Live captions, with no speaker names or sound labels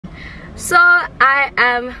So I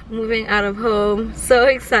am moving out of home, so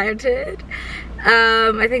excited.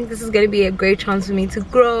 I think this is going to be a great chance for me to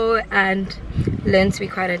grow and learn to be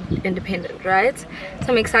quite independent, right? So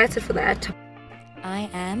I'm excited for that. I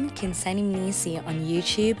am KHENSI on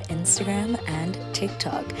YouTube, Instagram and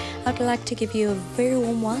TikTok. I'd like to give you a very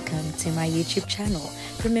warm welcome to my YouTube channel.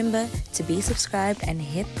 Remember to be subscribed and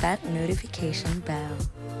hit that notification bell.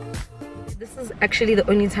 This is actually the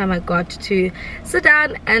only time I got to sit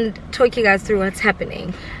down and talk you guys through what's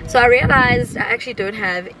happening. So I realized I actually don't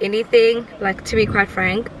have anything, like, to be quite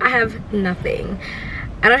frank, I have nothing.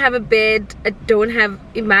 I don't have a bed, I don't have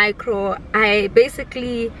a micro, I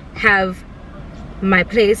basically have my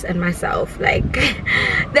place and myself. Like,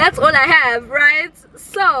 that's all I have, right?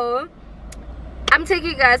 So I'm taking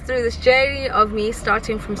you guys through this journey of me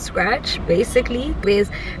starting from scratch. Basically, there's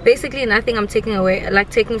basically nothing I'm taking away, like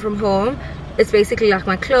taking from home. It's basically like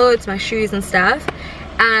my clothes, my shoes and stuff.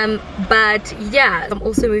 But yeah, I'm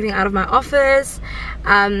also moving out of my office.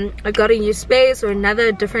 I got a new space or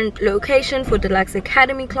another different location for Deluxe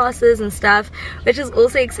Academy classes and stuff, which is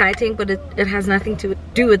also exciting, but it has nothing to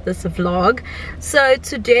do with this vlog. So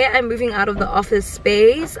today I'm moving out of the office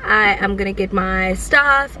space. I am gonna get my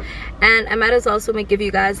stuff, and I might as well also give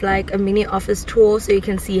you guys like a mini office tour so you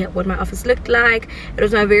can see what my office looked like. It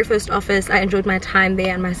was my very first office. I enjoyed my time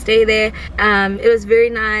there and my stay there. It was very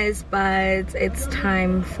nice, but it's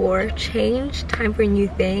time for change, time for new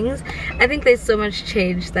things. I think there's so much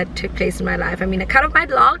change that took place in my life. I mean, I cut off my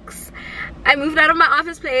locks, I moved out of my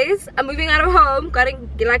office place, I'm moving out of home, got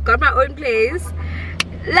my own place,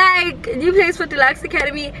 like new place for Deluxe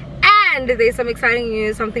Academy, and there's some exciting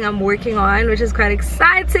news, something I'm working on, which is quite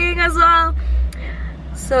exciting as well.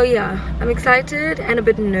 So yeah, I'm excited and a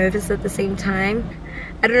bit nervous at the same time.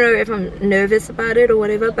 I don't know if I'm nervous about it or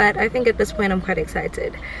whatever, but I think at this point I'm quite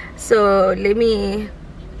excited. So let me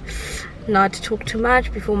not talk too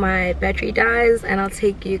much before my battery dies, and I'll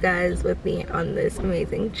take you guys with me on this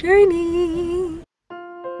amazing journey.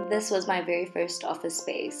 This was my very first office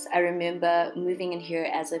space. I remember moving in here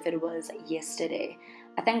as if it was yesterday.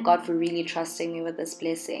 I thank God for really trusting me with this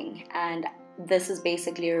blessing, and this is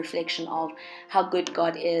basically a reflection of how good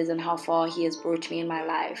God is and how far He has brought me in my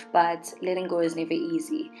life. But letting go is never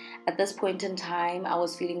easy. At this point in time, I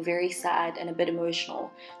was feeling very sad and a bit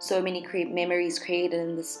emotional. So many memories created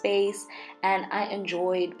in the space, and I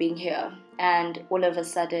enjoyed being here. And all of a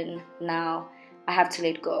sudden, now I have to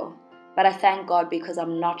let go. But I thank God because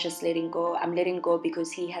I'm not just letting go. I'm letting go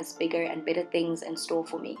because He has bigger and better things in store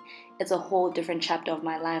for me. It's a whole different chapter of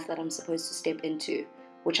my life that I'm supposed to step into,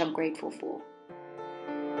 which I'm grateful for.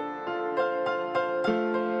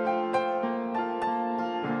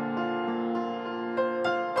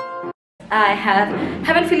 I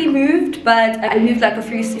haven't fully moved, but I moved like a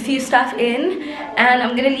few stuff in, and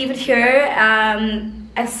I'm gonna leave it here.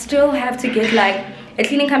 I still have to get like a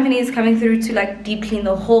cleaning company is coming through to like deep clean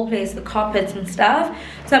the whole place, the carpets and stuff.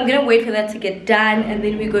 So I'm gonna wait for that to get done, and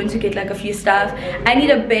then we're going to get like a few stuff. I need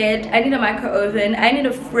a bed, I need a micro oven, I need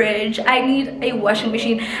a fridge, I need a washing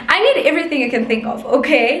machine, I need everything you can think of,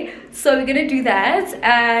 okay? So we're gonna do that.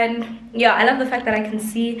 And yeah, I love the fact that I can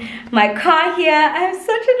see my car here. I have such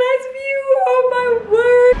a nice view, oh my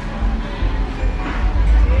word.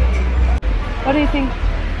 What do you think?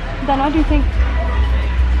 Dan, what do you think?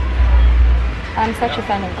 I'm such a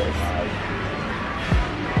fan of this.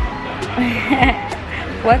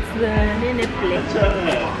 What's the minute plate?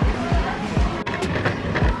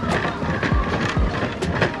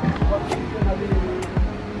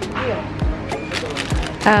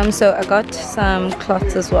 So I got some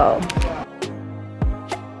cloths as well.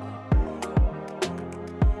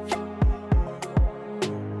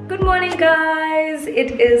 Good morning, guys.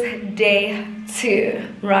 It is day 2,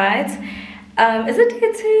 right? Is it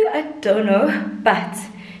day 2? I don't know, but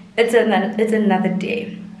it's another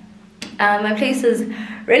day. My place is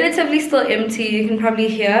relatively still empty. You can probably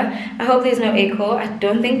hear. I hope there's no echo. I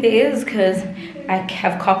don't think there is because I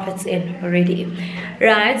have carpets in already,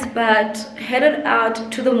 right? But headed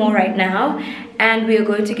out to the mall right now, and we are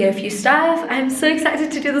going to get a few stuff. I'm so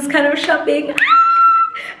excited to do this kind of shopping.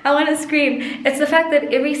 I want to scream. It's the fact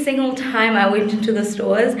that every single time I went into the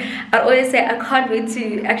stores, I'd always say I can't wait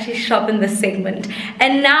to actually shop in this segment,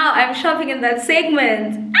 and now I'm shopping in that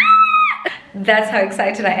segment. That's how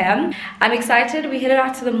excited I am. I'm excited. We headed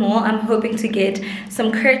out to the mall. I'm hoping to get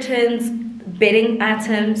some curtains, bedding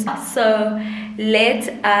items. So let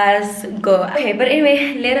us go. Okay, but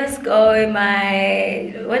anyway, let us go.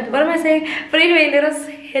 What am I saying? But anyway, let us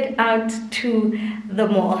head out to the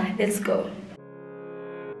mall. Let's go.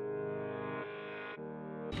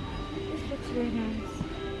 This looks very nice.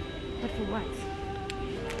 But for what?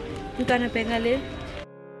 Gonna Bengali.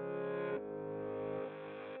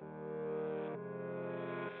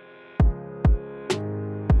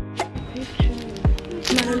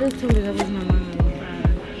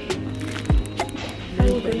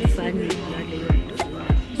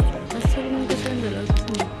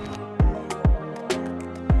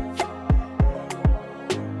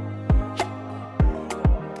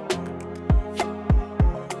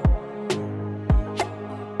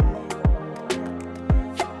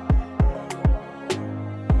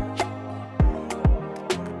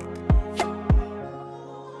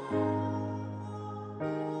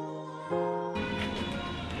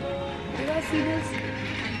 See this?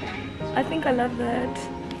 I think I love that.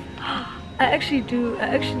 I actually do. I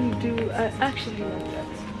actually love that.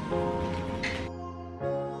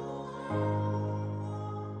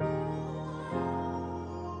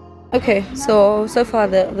 Okay, so far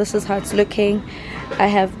this is how it's looking. I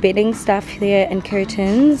have bedding stuff there and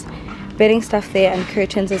curtains. Bedding stuff there and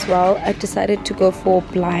curtains as well. I decided to go for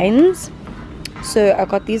blinds. So I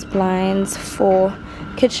got these blinds for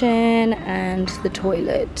kitchen and the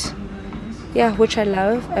toilet. Yeah, which I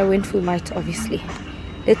love. I went for light, obviously.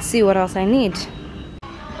 Let's see what else I need.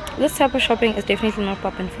 This type of shopping is definitely not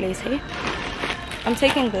pop and place, hey? I'm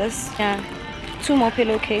taking this. Yeah, 2 more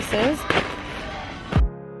pillowcases.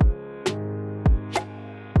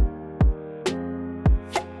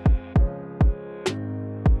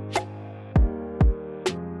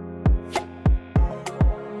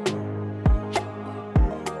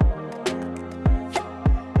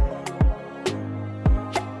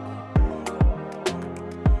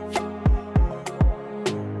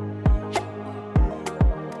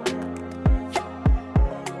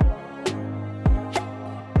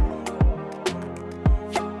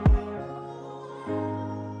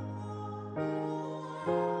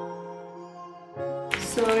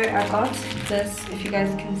 So I got this, if you guys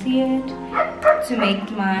can see it, to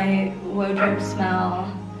make my wardrobe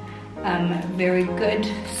smell very good.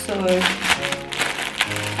 So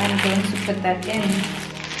I'm going to put that in.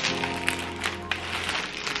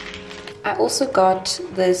 I also got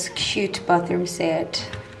this cute bathroom set.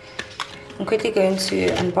 I'm quickly going to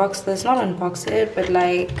unbox this, not unbox it, but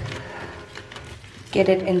like get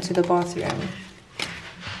it into the bathroom.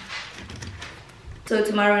 So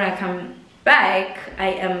tomorrow when I come back,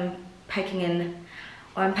 I am packing in,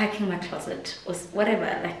 or I'm packing my closet, or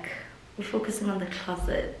whatever, like we're focusing on the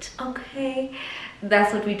closet. Okay,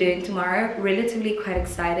 that's what we're doing tomorrow. Relatively quite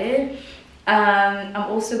excited. I'm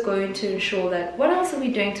also going to ensure that, what else are we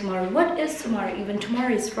doing tomorrow? What is tomorrow? Even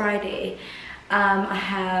tomorrow is Friday. I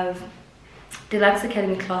have Deluxe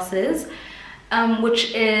Academy classes,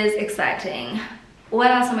 which is exciting. What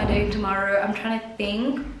else am I doing tomorrow? I'm trying to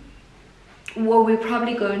think. Well, we're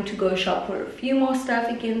probably going to go shop for a few more stuff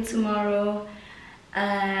again tomorrow,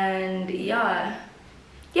 and yeah,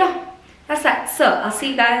 that's that. So I'll see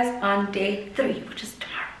you guys on day 3, which is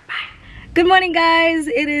tomorrow. Bye. Good morning, guys.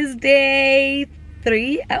 It is day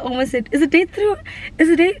 3. I almost said, is it day 3? Is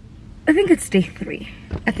it day? I think it's day 3.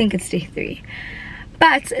 I think it's day 3,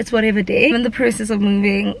 but it's whatever day. I'm in the process of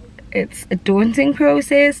moving. It's a daunting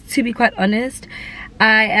process, to be quite honest.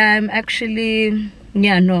 I am actually,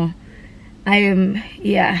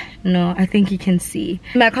 I think you can see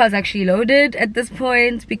my car's actually loaded at this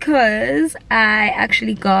point because I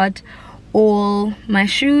actually got all my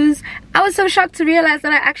shoes. I was so shocked to realize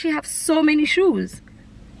that I actually have so many shoes.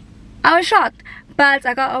 I was shocked, but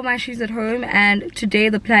I got all my shoes at home, and today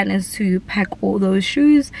the plan is to pack all those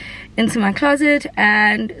shoes into my closet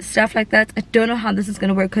and stuff like that. I don't know how this is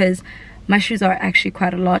gonna work because my shoes are actually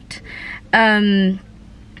quite a lot.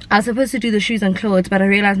 I was supposed to do the shoes and clothes, but I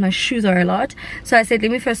realized my shoes are a lot. So I said,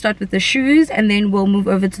 let me first start with the shoes and then we'll move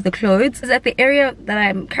over to the clothes. Because at the area that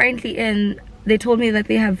I'm currently in, they told me that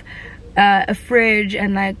they have a fridge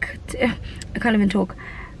and like, I can't even talk.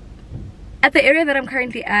 At the area that I'm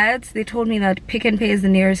currently at, they told me that Pick n Pay is the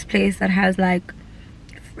nearest place that has like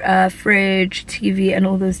fridge, TV and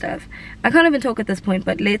all those stuff. I can't even talk at this point,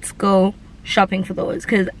 but let's go shopping for those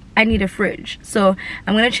because I need a fridge. So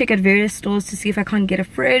I'm gonna check at various stores to see if I can't get a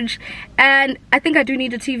fridge, and I think I do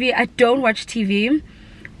need a TV. I don't watch TV,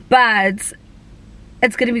 but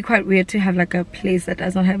it's gonna be quite weird to have like a place that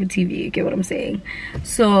does not have a TV, you get what I'm saying?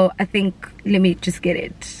 So I think let me just get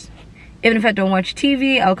it. Even if I don't watch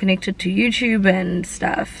TV, I'll connect it to YouTube and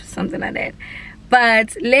stuff, something like that.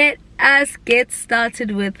 But let us get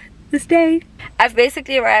started with this day. I've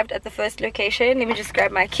basically arrived at the first location. Let me just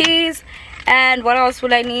grab my keys. And what else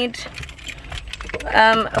will I need?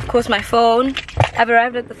 Of course my phone. I've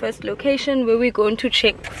arrived at the first location where we're going to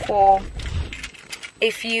check for a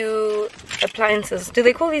few appliances. Do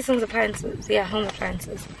they call these things appliances? Yeah, home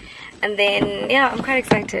appliances. And then yeah, I'm quite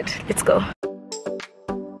excited. Let's go.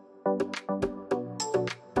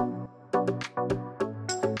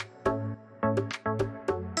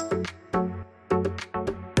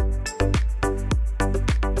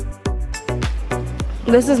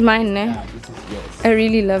 This is mine, ne? Yeah, this is yours. I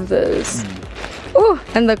really love this. Oh,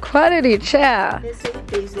 and the quality chair.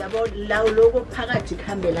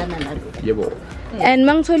 Yebo. And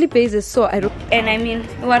Mangtoli base is so and I mean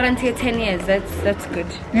warranty 10 years. That's good.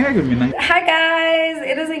 Yeah, good midnight. Hi guys,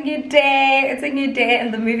 it is a new day. It's a new day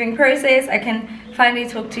in the moving process. I can finally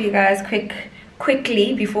talk to you guys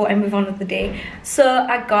quickly before I move on with the day. So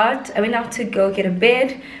I went out to go get a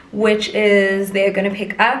bed, which is they're gonna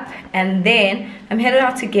pick up, and then I'm headed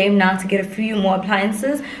out to Game now to get a few more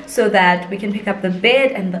appliances so that we can pick up the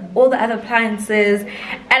bed and all the other appliances.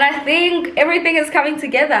 And I think everything is coming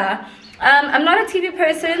together. I'm not a TV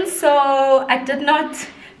person, so I did not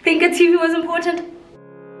think a TV was important.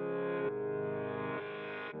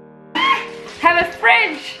 Have a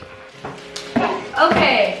fridge.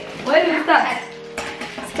 Okay, where do we start?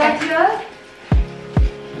 Start here.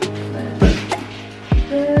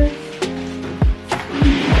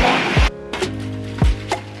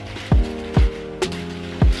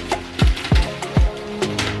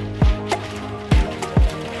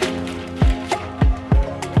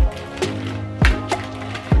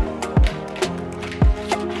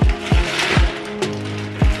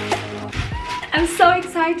 I'm so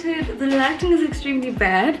excited. The lighting is extremely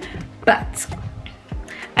bad, but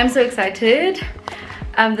I'm so excited.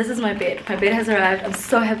 This is my bed. My bed has arrived. I'm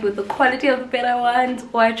so happy with the quality of the bed I want,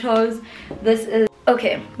 or I chose. This is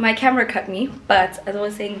okay. My camera cut me, but as I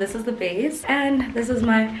was saying, this is the base, and this is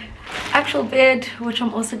my actual bed, which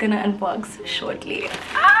I'm also gonna unbox shortly.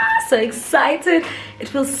 So excited! It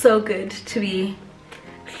feels so good to be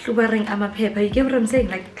wearing a paper. You get what I'm saying?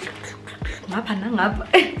 Like,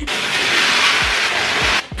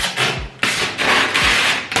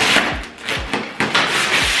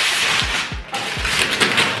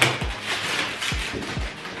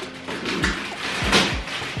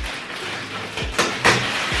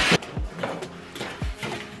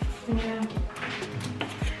 yeah.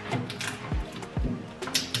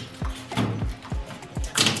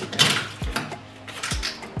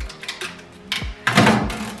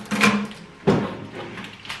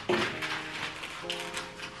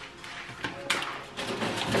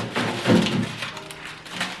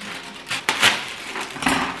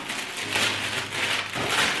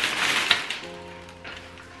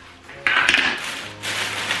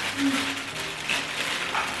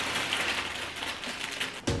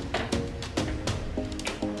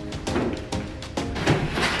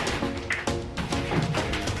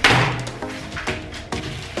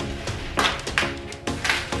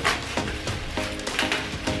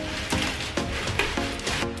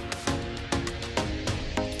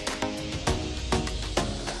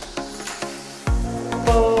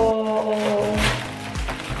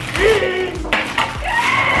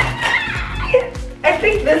 I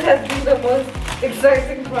think this has been the most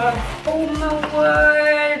exciting part. Oh my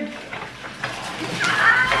word!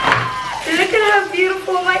 Look at how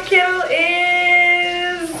beautiful my kettle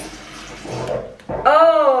is!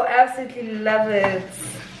 Oh, absolutely love it.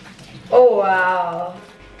 Oh wow.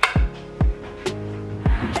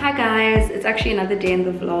 Hi guys, it's actually another day in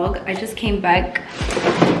the vlog. I just came back.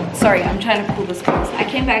 Sorry, I'm trying to pull this close. I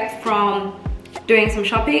came back from doing some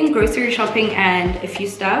shopping, grocery shopping, and a few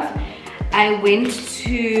stuff. I went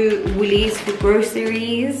to Woolies for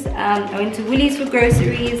groceries.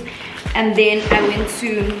 and then I went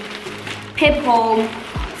to Pep Home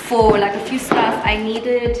for like a few stuff I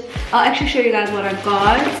needed. I'll actually show you guys what I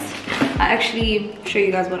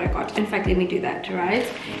got. In fact, let me do that, right?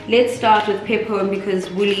 Let's start with Pep Home because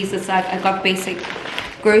Woolies aside, I got basic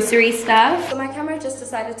grocery stuff. So my camera just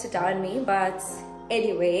decided to die on me, but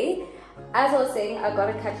anyway, as I was saying, I got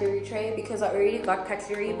a cutlery tray because I already got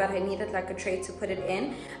cutlery, but I needed like a tray to put it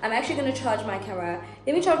in. I'm actually going to charge my camera.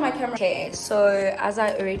 Let me charge my camera. Okay, so as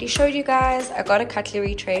I already showed you guys, I got a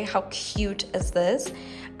cutlery tray. How cute is this?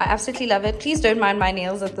 I absolutely love it. Please don't mind my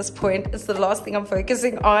nails at this point. It's the last thing I'm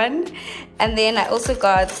focusing on. And then I also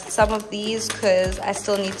got some of these because I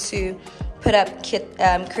still need to put up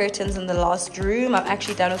curtains in the last room. I'm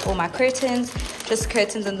actually done with all my curtains, just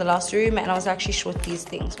curtains in the last room, and I was actually short these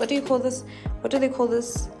things. What do you call this? What do they call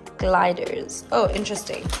this? Gliders. Oh,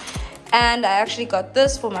 interesting. And I actually got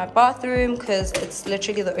this for my bathroom because it's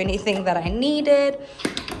literally the only thing that I needed.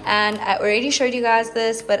 And I already showed you guys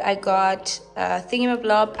this, but I got a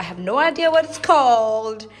thingamablob. I have no idea what it's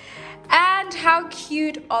called. And how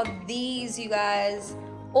cute are these, you guys?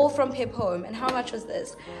 all from Pep Home. And how much was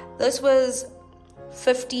this? This was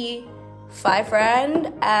 55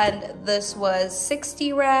 rand, and this was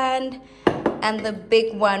 60 rand, and the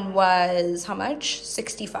big one was how much?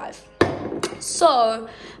 65. So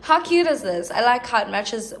how cute is this? I like how it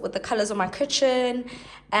matches with the colors of my kitchen,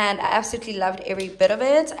 and I absolutely loved every bit of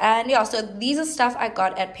it. And yeah, so these are stuff I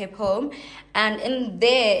got at Pep Home, and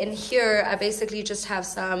in here I basically just have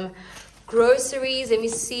some groceries. Let me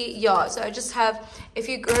see. Yeah, so I just have a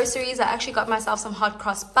few groceries. I actually got myself some hot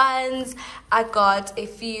cross buns. I got a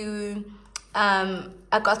few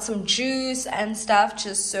I got some juice and stuff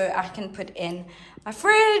just so I can put in my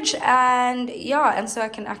fridge, and yeah, and so I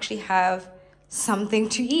can actually have something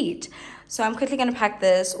to eat. So I'm quickly gonna pack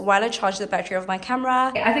this while I charge the battery of my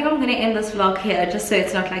camera. I think I'm gonna end this vlog here just so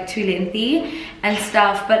it's not like too lengthy and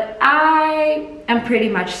stuff, but I am pretty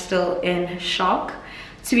much still in shock,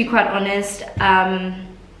 to be quite honest.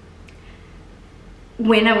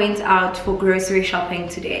 When I went out for grocery shopping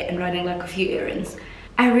today and running like a few errands,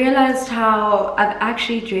 I realized how I've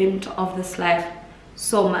actually dreamt of this life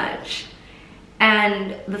so much,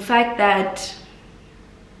 and the fact that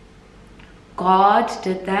God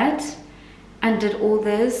did that and did all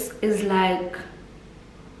this is like,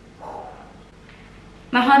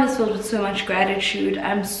 my heart is filled with so much gratitude.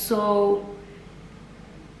 I'm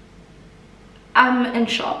in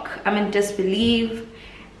shock, I'm in disbelief,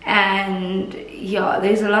 and yeah,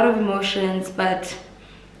 there's a lot of emotions, but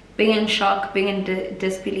being in shock, being in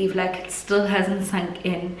disbelief, like it still hasn't sunk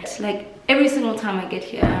in. It's like every single time I get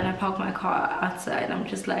here and I park my car outside, I'm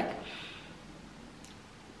just like,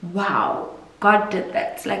 wow, God did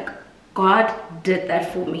that. It's like God did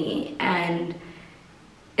that for me, and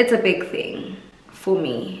it's a big thing for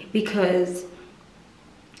me because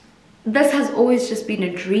this has always just been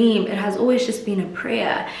a dream. It has always just been a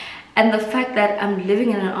prayer, and the fact that I'm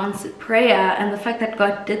living in an answered prayer, and the fact that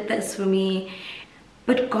God did this for me.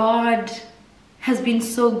 But God has been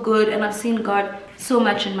so good, and I've seen God so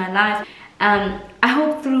much in my life. I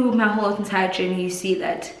hope through my whole entire journey you see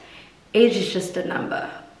that age is just a number.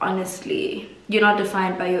 Honestly, you're not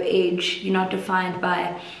defined by your age, you're not defined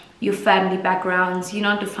by your family backgrounds, you're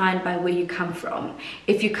not defined by where you come from.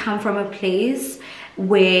 If you come from a place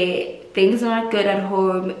where things are not good at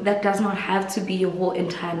home, that does not have to be your whole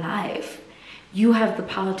entire life. You have the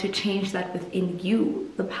power to change that within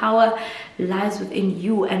you. The power lies within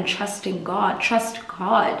you, and trusting God. Trust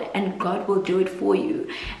God, and God will do it for you.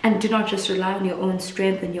 And do not just rely on your own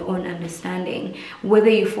strength and your own understanding. Whether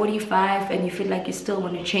you're 45 and you feel like you still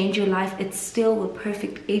want to change your life, it's still the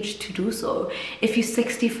perfect age to do so. If you're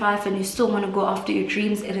 65 and you still want to go after your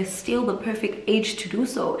dreams, it is still the perfect age to do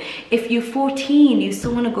so. If you're 14, you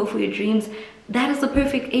still want to go for your dreams, that is the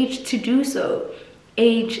perfect age to do so.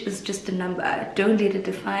 Age is just a number. Don't let it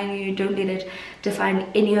define you. Don't let it define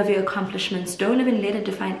any of your accomplishments. Don't even let it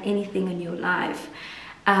define anything in your life.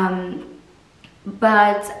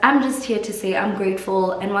 But I'm just here to say I'm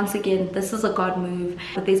grateful, and once again, this is a God move.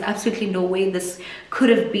 But there's absolutely no way this could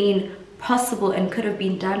have been possible and could have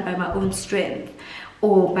been done by my own strength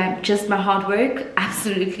or by just my hard work.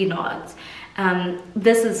 Absolutely not.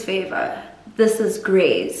 This is favor. This is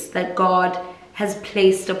grace that God has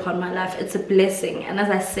placed upon my life. It's a blessing, and as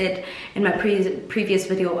I said in my previous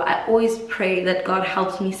video, I always pray that God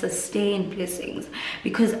helps me sustain blessings,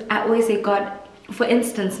 because I always say, God, for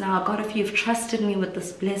instance now, God, if you've trusted me with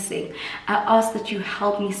this blessing, I ask that you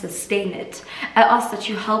help me sustain it. I ask that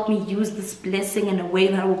you help me use this blessing in a way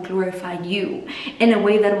that will glorify you, in a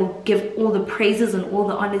way that will give all the praises and all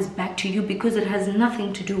the honors back to you, because it has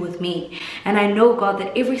nothing to do with me. And I know, God,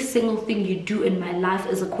 that every single thing you do in my life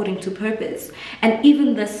is according to purpose. And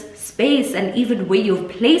even this space and even where you've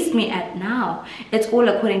placed me at now, it's all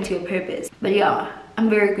according to your purpose. But yeah, I'm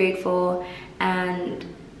very grateful, and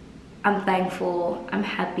I'm thankful, I'm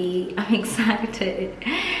happy, I'm excited.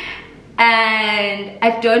 And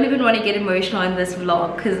I don't even want to get emotional in this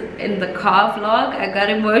vlog, because in the car vlog I got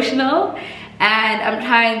emotional, and I'm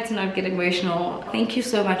trying to not get emotional. Thank you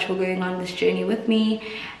so much for going on this journey with me,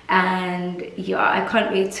 and yeah, I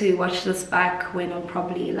can't wait to watch this back when I'm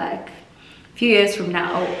probably like a few years from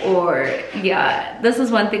now. Or yeah, this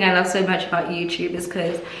is one thing I love so much about YouTube, is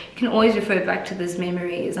because you can always refer back to those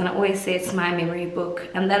memories, and I always say it's my memory book,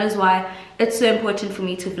 and that is why it's so important for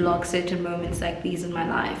me to vlog certain moments like these in my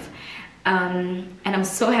life. And I'm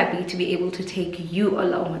so happy to be able to take you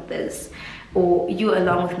along with this, or you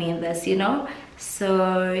along with me in this, you know.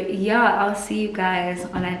 So yeah, I'll see you guys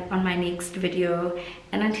on my next video,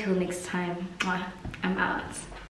 and until next time, I'm out.